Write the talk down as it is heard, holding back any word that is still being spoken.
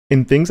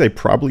In things I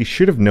probably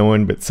should have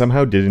known, but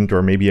somehow didn't,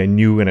 or maybe I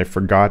knew and I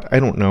forgot, I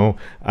don't know.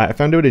 I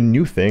found out a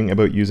new thing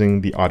about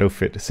using the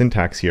autofit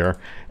syntax here.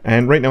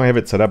 And right now I have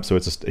it set up so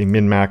it's just a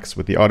min-max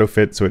with the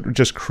autofit, so it would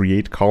just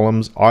create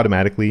columns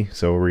automatically.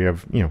 So we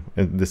have,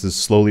 this is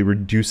slowly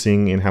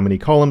reducing in how many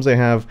columns I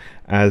have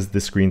as the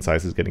screen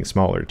size is getting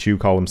smaller. 2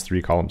 columns,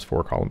 3 columns,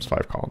 4 columns,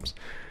 5 columns.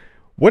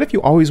 What if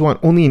you always want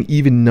only an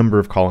even number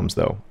of columns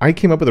though? I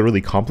came up with a really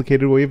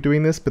complicated way of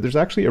doing this, but there's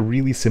actually a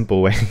really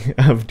simple way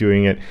of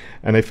doing it.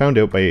 And I found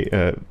out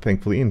by,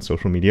 thankfully in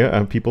social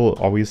media, people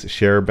always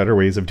share better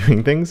ways of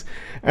doing things.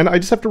 And I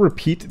just have to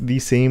repeat the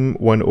same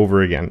one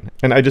over again.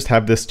 And I just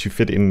have this to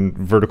fit in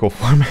vertical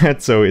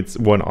format, so it's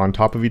one on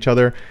top of each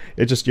other.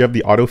 It's just, you have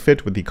the auto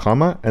fit with the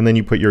comma, and then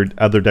you put your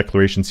other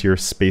declarations here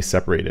space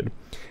separated.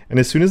 And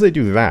as soon as I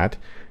do that,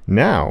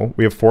 now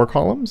we have 4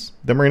 columns,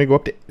 then we're gonna go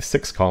up to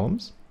 6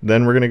 columns.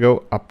 Then we're going to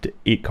go up to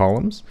 8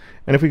 columns.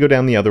 And if we go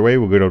down the other way,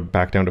 we'll go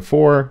back down to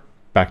 4,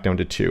 back down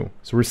to 2.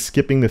 So we're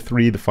skipping the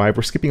 3, the 5,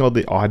 we're skipping all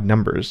the odd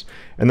numbers.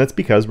 And that's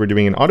because we're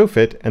doing an auto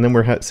fit, and then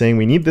we're saying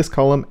we need this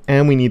column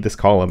and we need this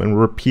column, and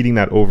we're repeating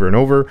that over and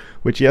over,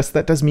 which yes,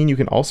 that does mean you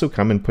can also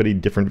come and put a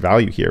different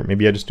value here.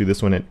 Maybe I just do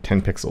this one at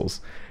 10 pixels.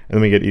 And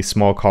then we get a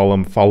small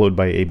column followed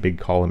by a big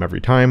column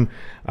every time.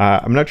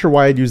 I'm not sure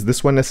why I'd use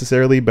this one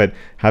necessarily, but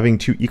having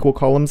 2 equal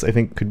columns I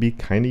think could be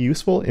kind of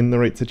useful in the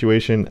right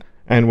situation.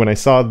 And when I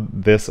saw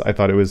this, I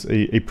thought it was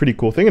a pretty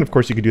cool thing. And of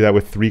course, you could do that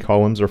with 3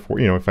 columns or 4.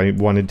 If I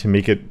wanted to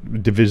make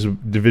it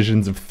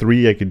divisions of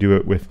 3, I could do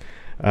it with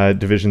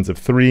divisions of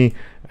 3,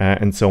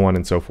 and so on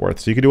and so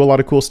forth. So you could do a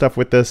lot of cool stuff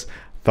with this.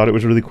 Thought it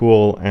was really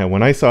cool. And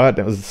when I saw it,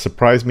 that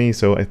surprised me.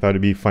 So I thought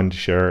it'd be fun to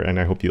share. And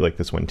I hope you like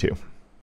this one too.